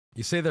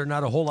You say there are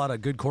not a whole lot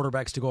of good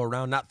quarterbacks to go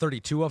around, not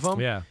 32 of them.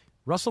 Yeah.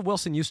 Russell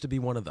Wilson used to be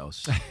one of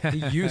those. He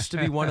used to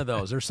be one of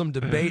those. There's some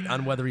debate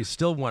on whether he's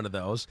still one of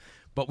those,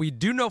 but we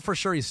do know for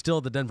sure he's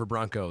still the Denver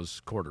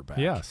Broncos quarterback.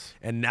 Yes.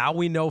 And now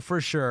we know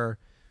for sure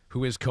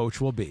who his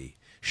coach will be.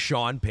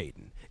 Sean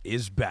Payton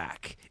is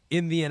back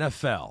in the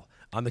NFL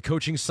on the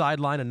coaching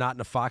sideline and not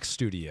in a Fox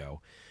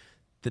studio.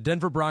 The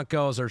Denver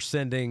Broncos are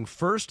sending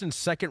first and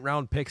second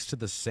round picks to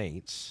the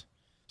Saints.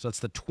 So that's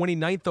the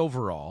 29th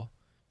overall,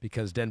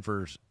 because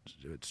Denver's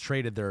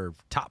traded their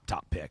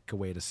top pick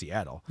away to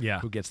Seattle. Yeah.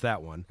 Who gets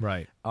that one?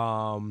 Right.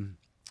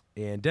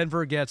 And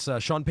Denver gets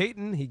Sean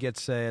Payton. They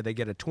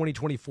get a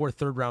 2024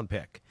 third-round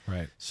pick.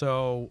 Right.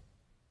 So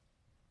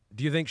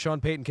do you think Sean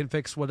Payton can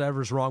fix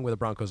whatever's wrong with the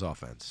Broncos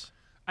offense?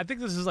 I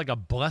think this is like a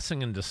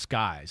blessing in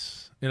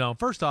disguise.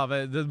 First off,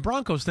 the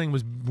Broncos thing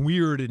was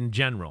weird in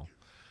general.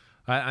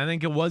 I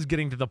think it was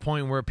getting to the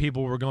point where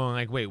people were going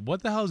like, wait,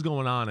 what the hell is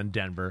going on in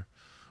Denver?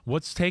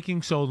 What's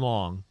taking so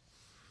long?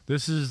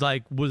 This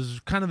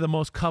was kind of the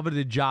most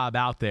coveted job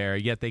out there,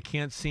 yet they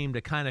can't seem to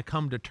kind of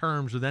come to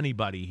terms with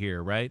anybody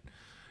here, right?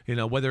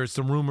 Whether it's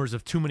some rumors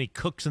of too many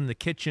cooks in the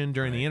kitchen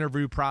during the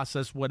interview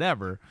process,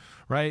 whatever,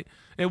 right?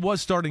 It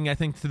was starting, I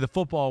think, to the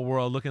football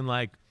world looking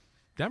like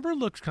Denver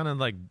looks kind of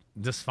like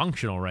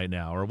dysfunctional right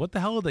now, or what the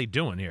hell are they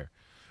doing here,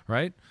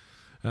 right?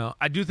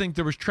 I do think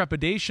there was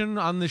trepidation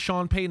on the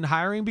Sean Payton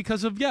hiring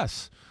because of,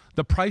 yes,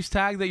 the price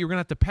tag that you're going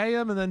to have to pay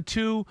him, and then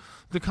two,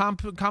 the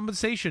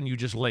compensation you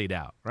just laid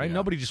out, right? Yeah.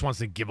 Nobody just wants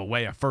to give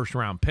away a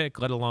first-round pick,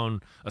 let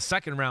alone a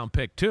second-round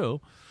pick too.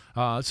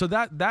 So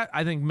that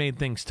I think made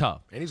things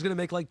tough. And he's going to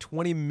make like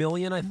 $20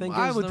 million, I think.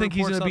 I would think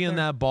he's going to be in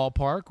that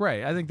ballpark,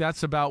 right? I think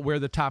that's about where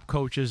the top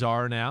coaches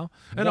are now.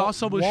 And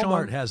also with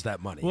Walmart Sean, has that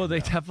money. well, they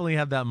definitely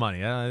have that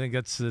money. I think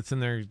it's in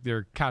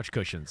their couch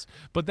cushions.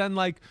 But then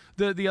like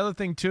the other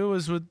thing too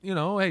is with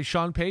hey,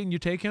 Sean Payton, you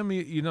take him,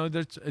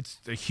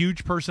 it's a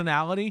huge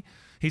personality.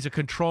 He's a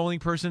controlling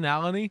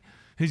personality.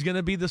 He's going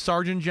to be the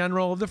sergeant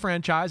general of the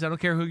franchise. I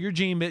don't care who your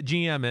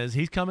GM is.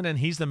 He's coming in.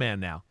 He's the man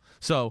now.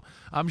 So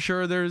I'm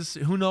sure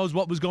who knows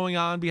what was going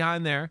on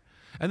behind there.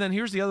 And then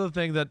here's the other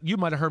thing that you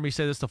might have heard me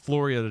say this to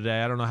Floria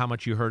today. I don't know how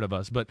much you heard of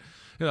us, but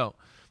there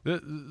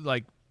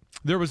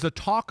was the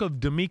talk of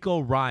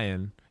D'Amico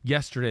Ryan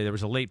yesterday. There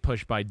was a late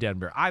push by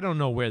Denver. I don't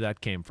know where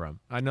that came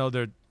from. I know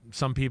that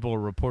some people are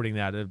reporting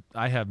that.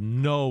 I have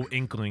no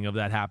inkling of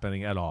that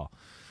happening at all.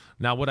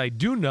 Now, what I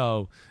do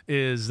know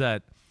is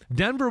that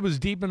Denver was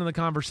deep into the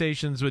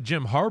conversations with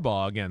Jim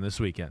Harbaugh again this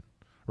weekend,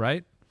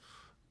 right?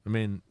 I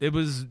mean,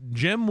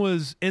 Jim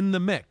was in the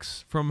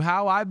mix. From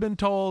how I've been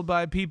told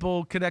by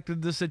people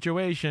connected to the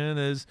situation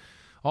is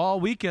all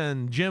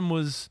weekend Jim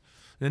was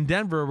in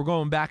Denver. We're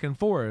going back and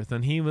forth,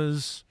 and he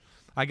was,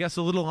 I guess,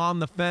 a little on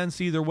the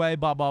fence either way,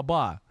 blah, blah,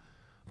 blah.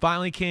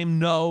 Finally came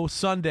no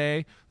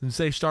Sunday, and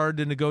they started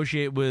to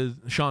negotiate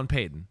with Sean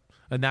Payton,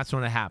 and that's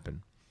when it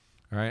happened,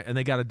 all right? And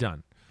they got it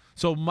done.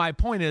 So my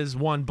point is,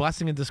 one,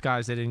 blessing in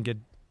disguise, they didn't get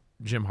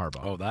Jim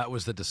Harbaugh. Oh, that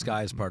was the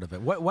disguise part of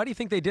it. Why do you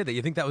think they did that?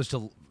 You think that was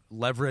to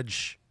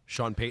leverage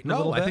Sean Payton a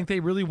little bit? I think they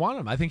really want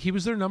him. I think he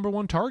was their number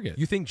one target.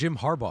 You think Jim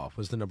Harbaugh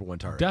was the number one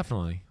target?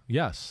 Definitely.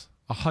 Yes.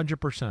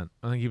 100%.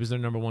 I think he was their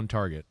number one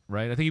target,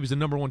 right? I think he was the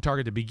number one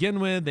target to begin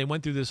with. They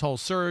went through this whole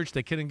search.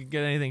 They couldn't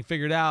get anything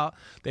figured out.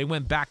 They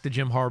went back to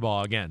Jim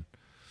Harbaugh again.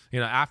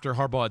 After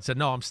Harbaugh had said,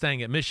 no, I'm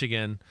staying at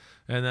Michigan.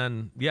 And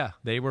then,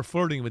 they were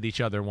flirting with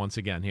each other once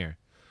again here.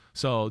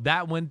 So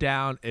that went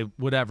down. It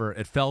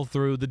fell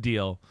through the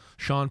deal.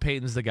 Sean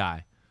Payton's the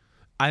guy.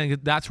 I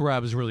think that's where I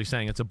was really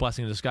saying it's a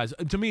blessing in disguise.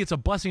 To me, it's a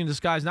blessing in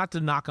disguise, not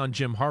to knock on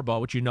Jim Harbaugh,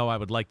 which I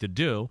would like to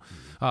do.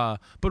 But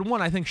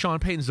one, I think Sean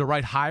Payton's the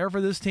right hire for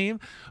this team.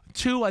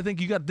 Two, I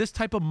think you got this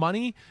type of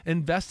money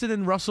invested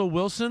in Russell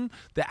Wilson,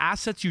 the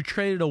assets you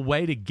traded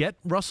away to get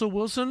Russell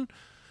Wilson,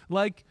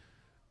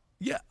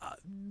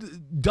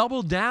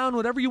 double down,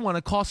 whatever you want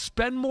to call,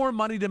 spend more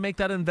money to make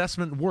that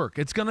investment work.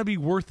 It's going to be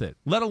worth it,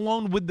 let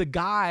alone with the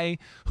guy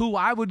who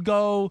I would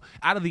go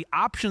out of the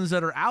options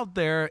that are out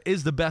there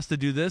is the best to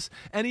do this.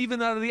 And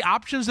even out of the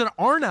options that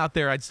aren't out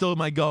there, I'd still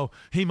might go,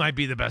 he might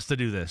be the best to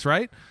do this,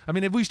 right? I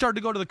mean, if we start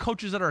to go to the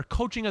coaches that are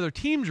coaching other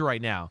teams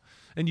right now,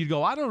 and you'd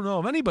go, I don't know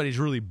if anybody's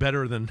really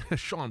better than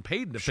Sean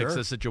Payton to fix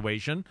this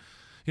situation.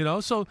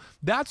 So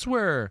that's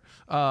where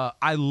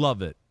I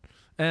love it.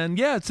 And,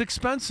 it's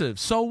expensive.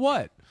 So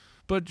what?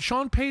 But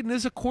Sean Payton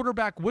is a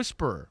quarterback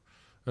whisperer,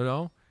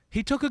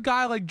 He took a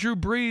guy like Drew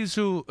Brees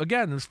who,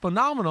 again, is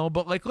phenomenal,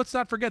 but, let's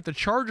not forget the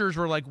Chargers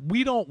were like,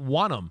 we don't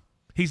want him.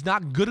 He's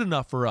not good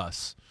enough for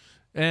us.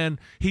 And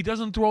he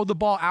doesn't throw the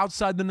ball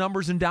outside the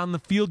numbers and down the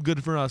field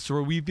good for us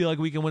where we feel like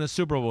we can win a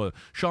Super Bowl.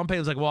 Sean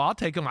Payton's like, well, I'll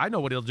take him. I know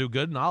what he'll do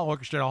good, and I'll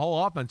orchestrate a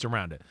whole offense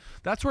around it.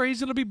 That's where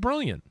he's going to be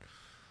brilliant.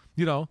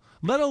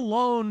 Let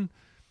alone...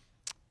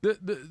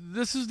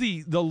 This is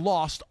the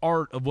lost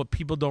art of what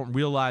people don't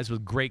realize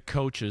with great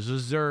coaches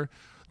is their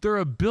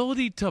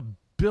ability to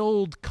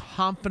build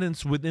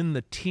confidence within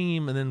the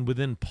team and then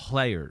within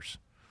players,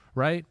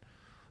 right?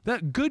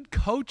 That good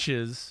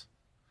coaches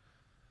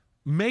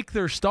make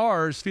their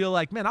stars feel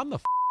like, man, I'm the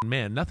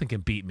man. Nothing can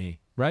beat me,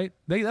 right?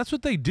 That's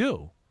what they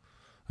do.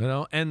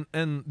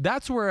 And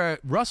that's where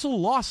Russell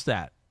lost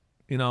that.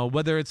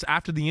 Whether it's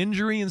after the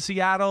injury in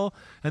Seattle,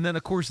 and then,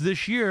 of course,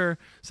 this year,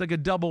 it's like a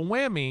double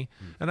whammy.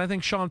 And I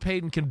think Sean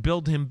Payton can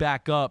build him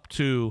back up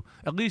to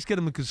at least get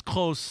him as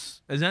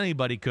close as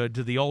anybody could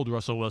to the old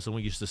Russell Wilson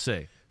we used to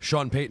see.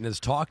 Sean Payton has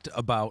talked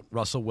about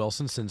Russell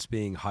Wilson since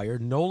being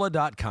hired.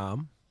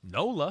 NOLA.com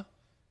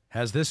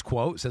has this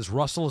quote. It says,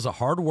 Russell is a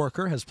hard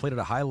worker, has played at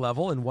a high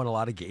level, and won a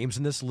lot of games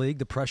in this league.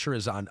 The pressure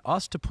is on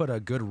us to put a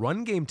good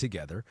run game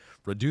together,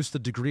 reduce the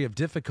degree of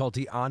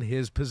difficulty on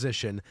his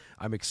position.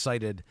 I'm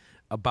excited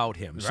about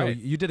him. Right. So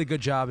you did a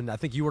good job, and I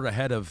think you were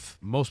ahead of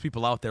most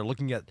people out there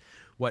looking at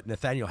what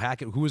Nathaniel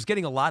Hackett, who was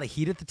getting a lot of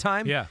heat at the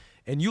time. Yeah.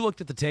 And you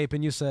looked at the tape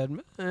and you said,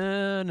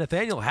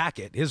 Nathaniel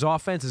Hackett, his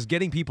offense is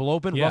getting people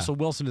open. Yeah. Russell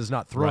Wilson is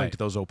not throwing to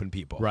those open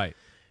people. Right.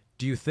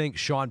 Do you think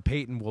Sean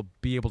Payton will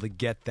be able to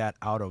get that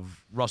out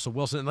of Russell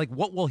Wilson? And,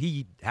 what will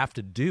he have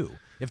to do?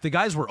 If the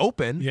guys were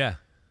open,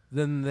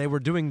 then they were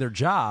doing their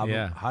job.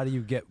 Yeah. How do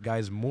you get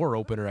guys more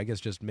open, or I guess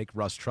just make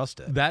Russ trust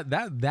it?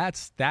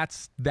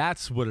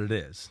 That's what it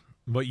is,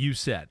 what you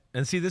said.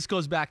 And see, this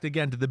goes back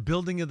again to the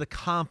building of the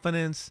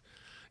confidence.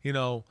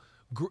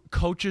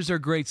 Coaches are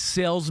great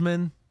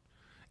salesmen,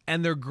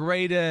 and they're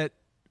great at,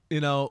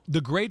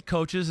 the great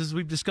coaches, as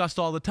we've discussed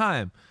all the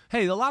time.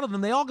 Hey, a lot of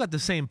them, they all got the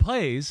same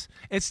plays.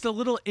 It's the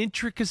little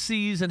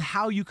intricacies and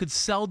how you could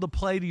sell the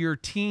play to your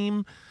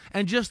team,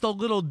 and just a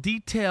little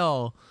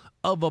detail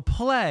of a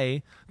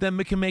play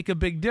that can make a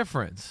big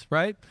difference,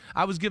 right?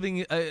 I was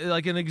giving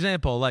an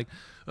example,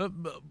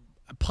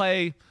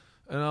 play.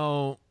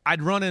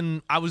 I'd run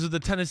in. I was with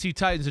the Tennessee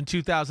Titans in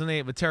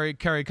 2008 with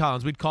Kerry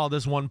Collins. We'd call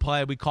this one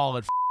play. We'd call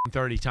it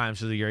 30 times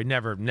through the year.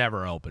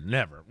 Never open.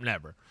 Never.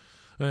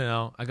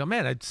 I go,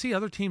 man, I'd see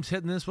other teams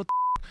hitting this. What the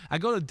I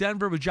go to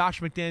Denver with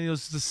Josh McDaniels.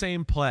 It's the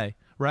same play,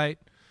 right?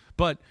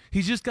 But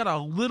he's just got a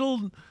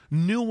little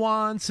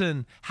nuance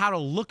in how to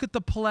look at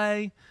the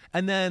play.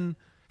 And then,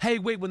 hey,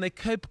 wait, when they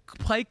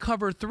play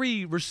cover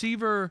 3,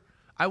 receiver,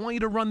 I want you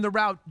to run the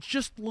route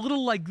just a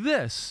little like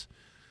this.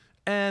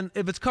 And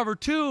if it's cover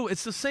 2,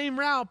 it's the same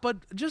route, but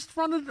just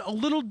run it a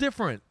little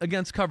different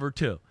against cover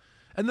 2.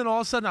 And then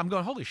all of a sudden, I'm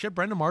going, holy shit,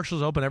 Brendan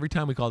Marshall's open every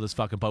time we call this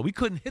fucking play. We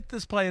couldn't hit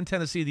this play in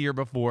Tennessee the year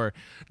before.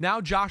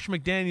 Now Josh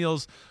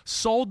McDaniels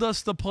sold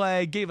us the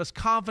play, gave us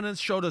confidence,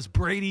 showed us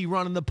Brady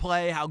running the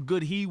play, how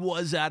good he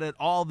was at it,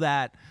 all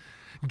that.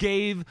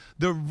 Gave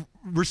the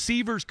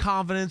receivers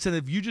confidence, and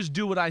if you just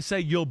do what I say,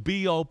 you'll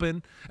be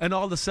open. And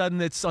all of a sudden,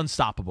 it's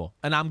unstoppable.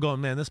 And I'm going,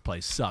 man, this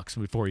play sucks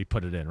before he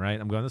put it in, right?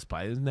 I'm going, this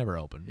play is never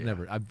open. Yeah.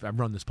 Never. I've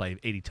run this play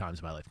 80 times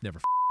in my life. Never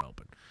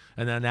open.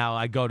 And then now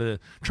I go to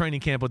training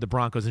camp with the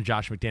Broncos and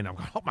Josh McDaniels. I'm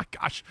going, oh, my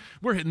gosh,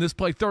 we're hitting this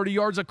play 30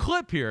 yards a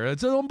clip here.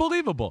 It's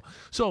unbelievable.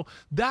 So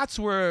that's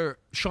where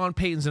Sean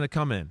Payton's going to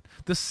come in.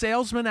 The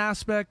salesman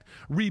aspect,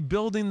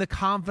 rebuilding the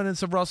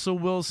confidence of Russell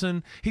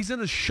Wilson. He's going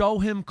to show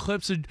him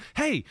clips of,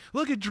 hey,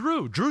 look at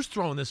Drew. Drew's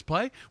throwing this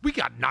play. We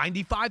got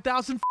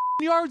 95,000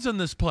 yards on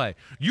this play.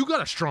 You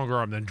got a stronger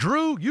arm than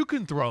Drew. You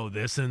can throw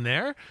this in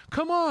there.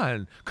 Come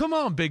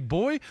on, big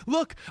boy.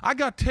 Look, I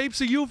got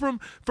tapes of you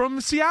from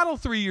Seattle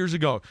 3 years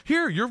ago.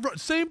 Here, your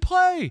same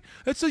play.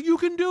 It's you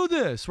can do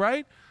this,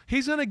 right?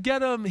 He's gonna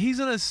get him. He's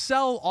gonna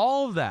sell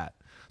all of that.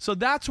 So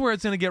that's where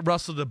it's gonna get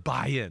Russell to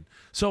buy in.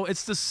 So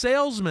it's the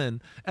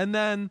salesman, and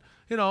then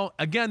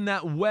again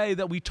that way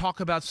that we talk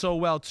about so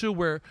well too,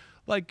 where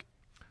like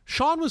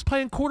Sean was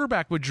playing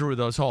quarterback with Drew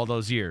all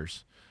those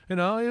years. It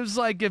was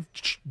like if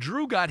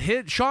Drew got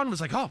hit, Sean was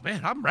like, oh,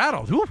 man, I'm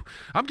rattled. Ooh,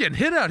 I'm getting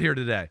hit out here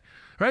today,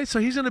 right? So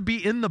he's going to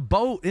be in the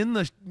boat, in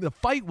the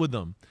fight with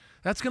them.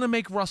 That's going to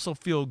make Russell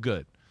feel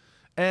good.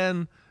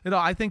 And,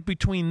 I think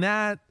between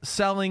that,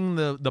 selling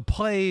the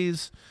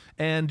plays,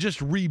 and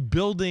just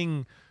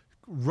rebuilding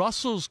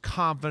Russell's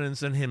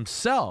confidence in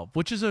himself,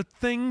 which is a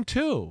thing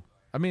too.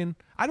 I mean,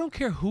 I don't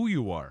care who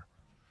you are.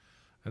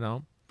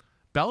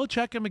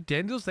 Belichick and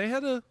McDaniels, they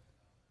had to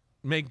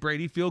make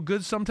Brady feel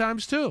good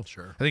sometimes too.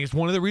 Sure. I think it's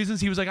one of the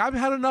reasons he was like, I've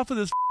had enough of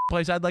this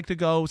place. I'd like to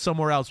go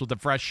somewhere else with a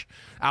fresh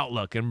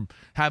outlook and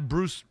have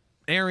Bruce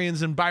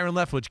Arians and Byron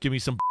Leftwich give me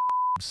some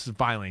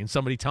finally and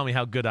somebody tell me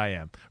how good I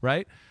am,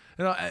 right?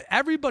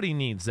 Everybody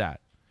needs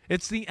that.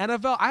 It's the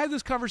NFL. I had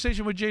this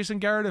conversation with Jason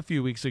Garrett a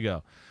few weeks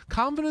ago.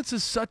 Confidence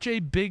is such a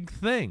big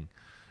thing.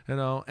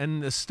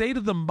 And the state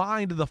of the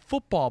mind of the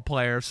football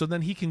player, so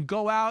then he can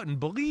go out and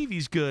believe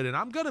he's good, and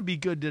I'm going to be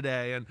good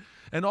today,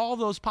 and all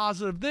those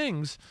positive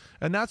things.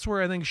 And that's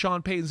where I think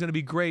Sean Payton's going to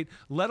be great,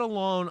 let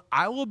alone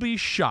I will be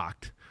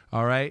shocked,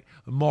 all right?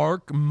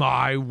 Mark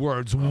my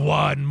words,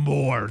 one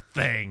more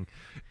thing.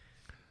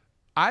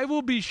 I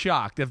will be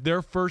shocked if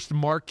their first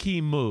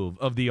marquee move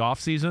of the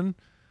offseason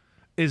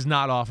is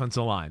not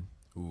offensive line.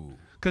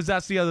 Because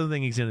that's the other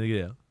thing he's going to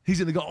do. He's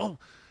going to go,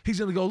 He's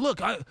going to go,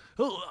 look,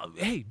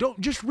 hey, don't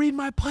just read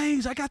my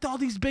plays. I got all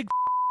these big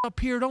up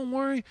here. Don't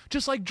worry.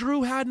 Just like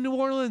Drew had in New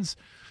Orleans.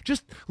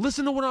 Just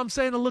listen to what I'm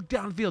saying and look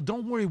downfield.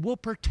 Don't worry. We'll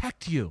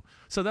protect you.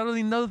 So that'll be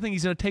another thing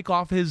he's going to take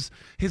off his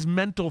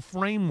mental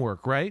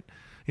framework, right?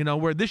 You know,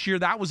 where this year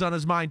that was on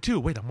his mind too.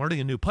 Wait, I'm learning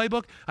a new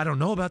playbook. I don't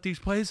know about these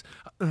plays.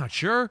 I'm not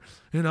sure,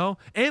 you know,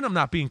 and I'm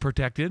not being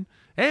protected,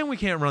 and we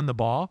can't run the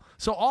ball.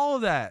 So all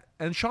of that,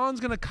 and Sean's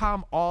going to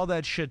calm all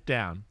that shit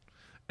down.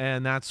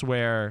 And that's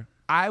where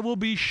I will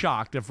be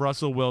shocked if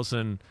Russell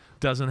Wilson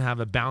doesn't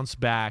have a bounce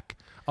back.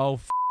 Oh,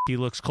 he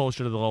looks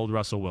closer to the old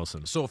Russell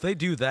Wilson. So if they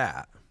do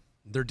that,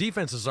 their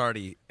defense is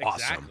already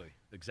awesome.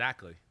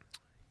 Exactly.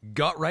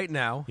 Gut right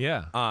now,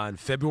 on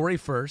February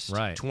 1st,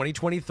 Right.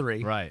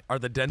 2023, Right. are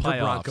the Denver Playoffs.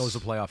 Broncos a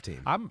playoff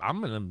team?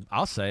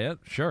 I'll say it.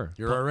 Sure.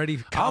 You're already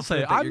I'll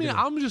say it. confident that you're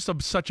gonna- I'm just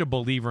such a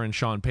believer in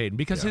Sean Payton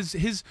because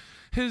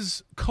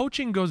his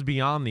coaching goes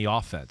beyond the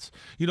offense.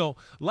 You know,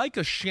 like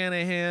a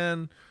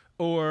Shanahan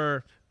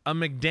or a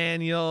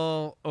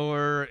McDaniel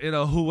or, you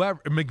know,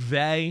 whoever,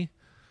 McVay.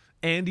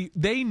 And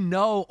they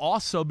know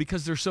also,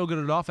 because they're so good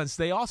at offense,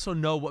 they also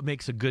know what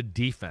makes a good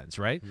defense,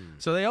 right?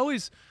 So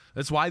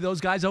that's why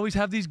those guys always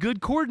have these good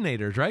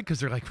coordinators, right? Because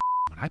they're like,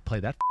 when I play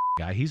that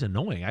guy, he's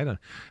annoying.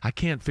 I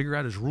can't figure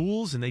out his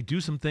rules, and they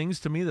do some things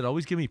to me that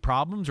always give me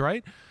problems,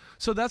 right?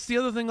 So that's the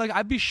other thing. Like,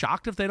 I'd be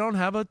shocked if they don't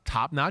have a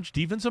top-notch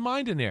defensive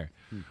mind in there.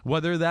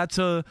 Whether that's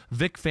a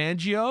Vic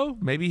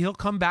Fangio, maybe he'll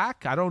come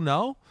back. I don't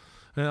know,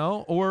 you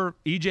know, or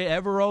E.J.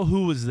 Evero,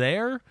 who was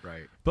there,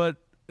 Right. But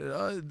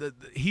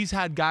he's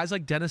had guys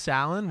like Dennis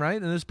Allen, right,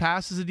 in his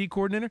past as a D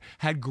coordinator.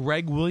 Had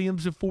Greg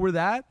Williams before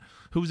that,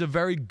 who was a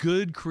very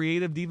good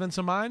creative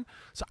defensive mind.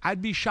 So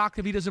I'd be shocked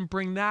if he doesn't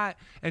bring that.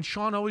 And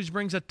Sean always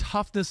brings a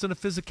toughness and a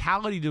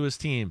physicality to his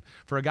team.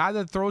 For a guy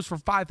that throws for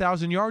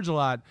 5,000 yards a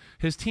lot,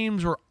 his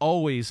teams were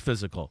always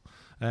physical.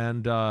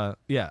 And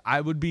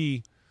I would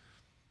be.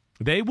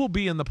 They will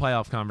be in the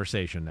playoff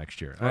conversation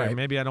next year. Right.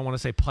 Maybe I don't want to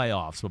say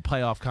playoffs, but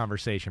playoff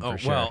conversation for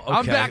sure. Well, okay.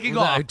 I'm backing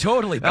off.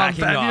 Totally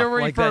backing off.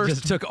 February Like 1st, that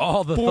just took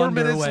all the 4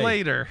 thunder minutes away.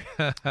 later.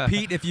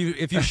 Pete, if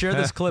you share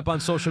this clip on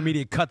social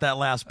media, cut that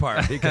last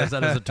part because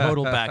that is a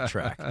total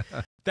backtrack.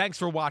 Thanks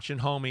for watching,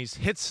 homies.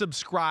 Hit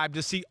subscribe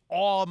to see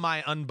all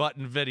my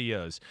unbuttoned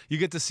videos. You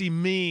get to see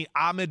me,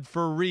 Ahmed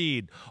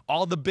Fareed,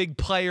 all the big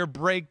player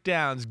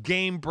breakdowns,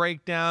 game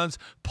breakdowns,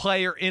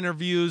 player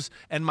interviews,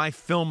 and my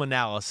film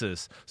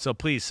analysis. So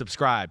please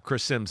subscribe.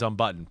 Chris Simms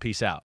Unbuttoned. Peace out.